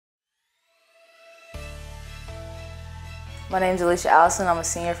My name is Alyshia Allison. I'm a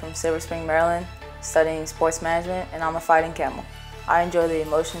senior from Silver Spring, Maryland, studying sports management, and I'm a fighting Campbell. I enjoy the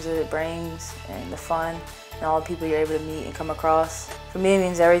emotions that it brings and the fun and all the people you're able to meet and come across. For me, it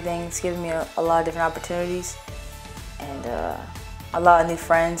means everything. It's given me a lot of different opportunities and a lot of new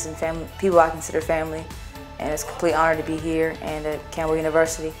friends and family, people I consider family, and it's a complete honor to be here and at Campbell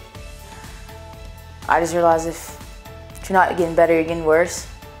University. I just realized if you're not getting better, you're getting worse.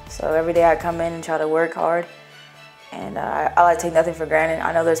 So every day I come in and try to work hard, and I like to take nothing for granted.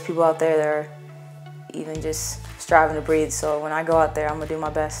 I know there's people out there that are even just striving to breathe, so when I go out there, I'm gonna do my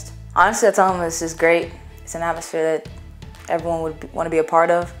best. Honestly, I tell them this is great. It's an atmosphere that everyone would want to be a part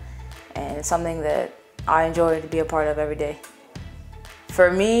of, and it's something that I enjoy to be a part of every day.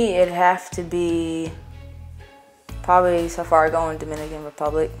 For me, it'd have to be probably so far going Dominican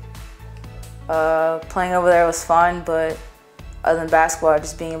Republic. Playing over there was fun, but other than basketball,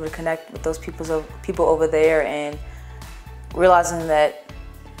 just being able to connect with those people over there and realizing that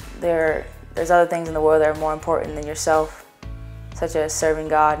there's other things in the world that are more important than yourself, such as serving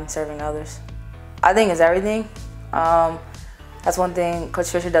God and serving others. I think it's everything. That's one thing Coach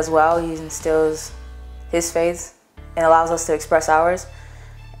Fisher does well. He instills his faith and allows us to express ours.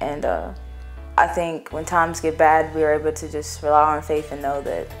 And I think when times get bad, we are able to just rely on faith and know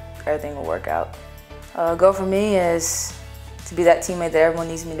that everything will work out. A goal for me is to be that teammate that everyone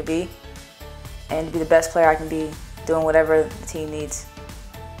needs me to be, and to be the best player I can be, doing whatever the team needs.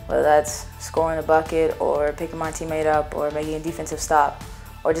 Whether that's scoring a bucket, or picking my teammate up, or making a defensive stop,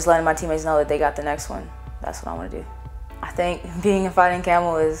 or just letting my teammates know that they got the next one. That's what I want to do. I think being a fighting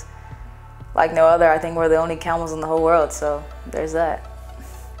Camel is like no other. I think we're the only Camels in the whole world, so there's that.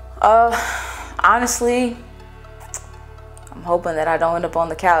 Honestly, I'm hoping that I don't end up on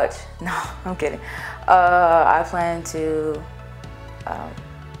the couch. No, I'm kidding. I plan to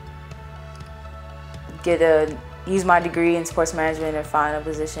use my degree in sports management and find a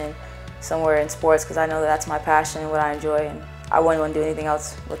position somewhere in sports, because I know that that's my passion and what I enjoy, and I wouldn't want to do anything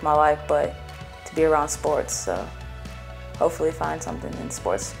else with my life but to be around sports. So hopefully find something in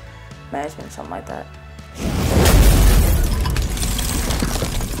sports management or something like that.